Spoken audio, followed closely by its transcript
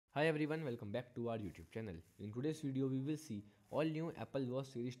Hi everyone, welcome back to our YouTube channel. In today's video, we will see all new Apple Watch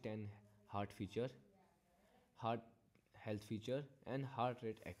Series 10 heart feature, heart health feature, and heart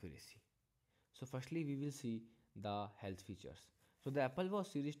rate accuracy. So, firstly, we will see the health features. So, the Apple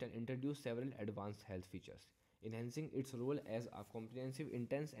Watch Series 10 introduced several advanced health features, enhancing its role as a comprehensive,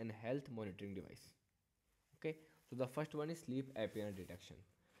 intense, and health monitoring device. Okay, so the first one is sleep apnea detection.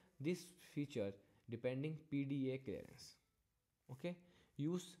 This feature depending PDA clearance. Okay,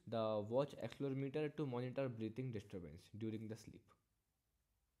 use the watch accelerometer to monitor breathing disturbance during the sleep.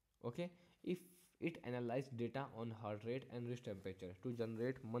 Okay, if it analyze data on heart rate and wrist temperature to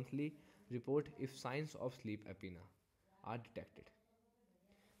generate monthly report if signs of sleep apnea are detected.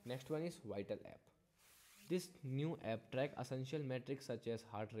 Next one is vital app. This new app track essential metrics such as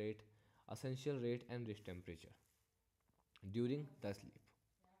heart rate, essential rate, and wrist temperature during the sleep.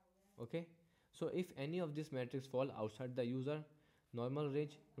 Okay, so if any of these metrics fall outside the user normal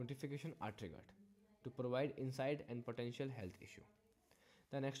range, notification are triggered to provide insight and potential health issue.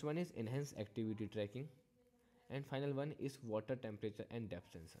 The next one is enhanced activity tracking, and final one is water temperature and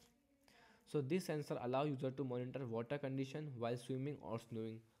depth sensor. So this sensor allow user to monitor water condition while swimming or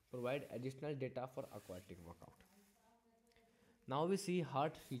snowing, provide additional data for aquatic workout. Now we see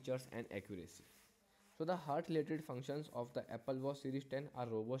heart features and accuracy. So the heart related functions of the Apple Watch Series 10 are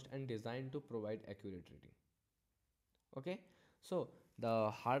robust and designed to provide accurate reading. Okay, so the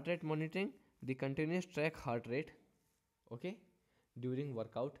heart rate monitoring, the continuous track heart rate, okay, during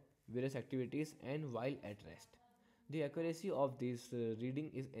workout, various activities, and while at rest. The accuracy of this reading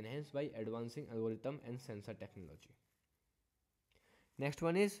is enhanced by advancing algorithm and sensor technology. Next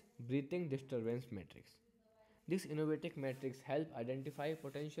one is breathing disturbance matrix. This innovative matrix help identify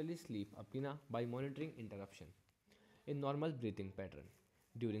potentially sleep apnea by monitoring interruption in normal breathing pattern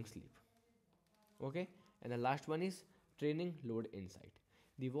during sleep. Okay, and the last one is training load insight.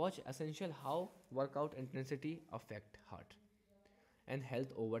 The watch essential how workout intensity affect heart and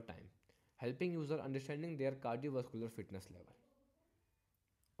health over time, helping user understanding their cardiovascular fitness level.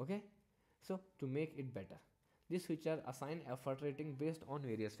 Okay, so to make it better, this feature assign effort rating based on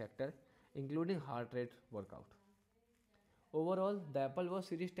various factors including heart rate workout. Overall, the Apple Watch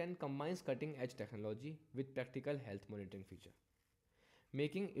Series 10 combines cutting edge technology with practical health monitoring feature,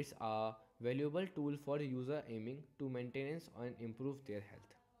 making it a valuable tool for user aiming to maintenance and improve their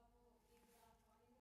health.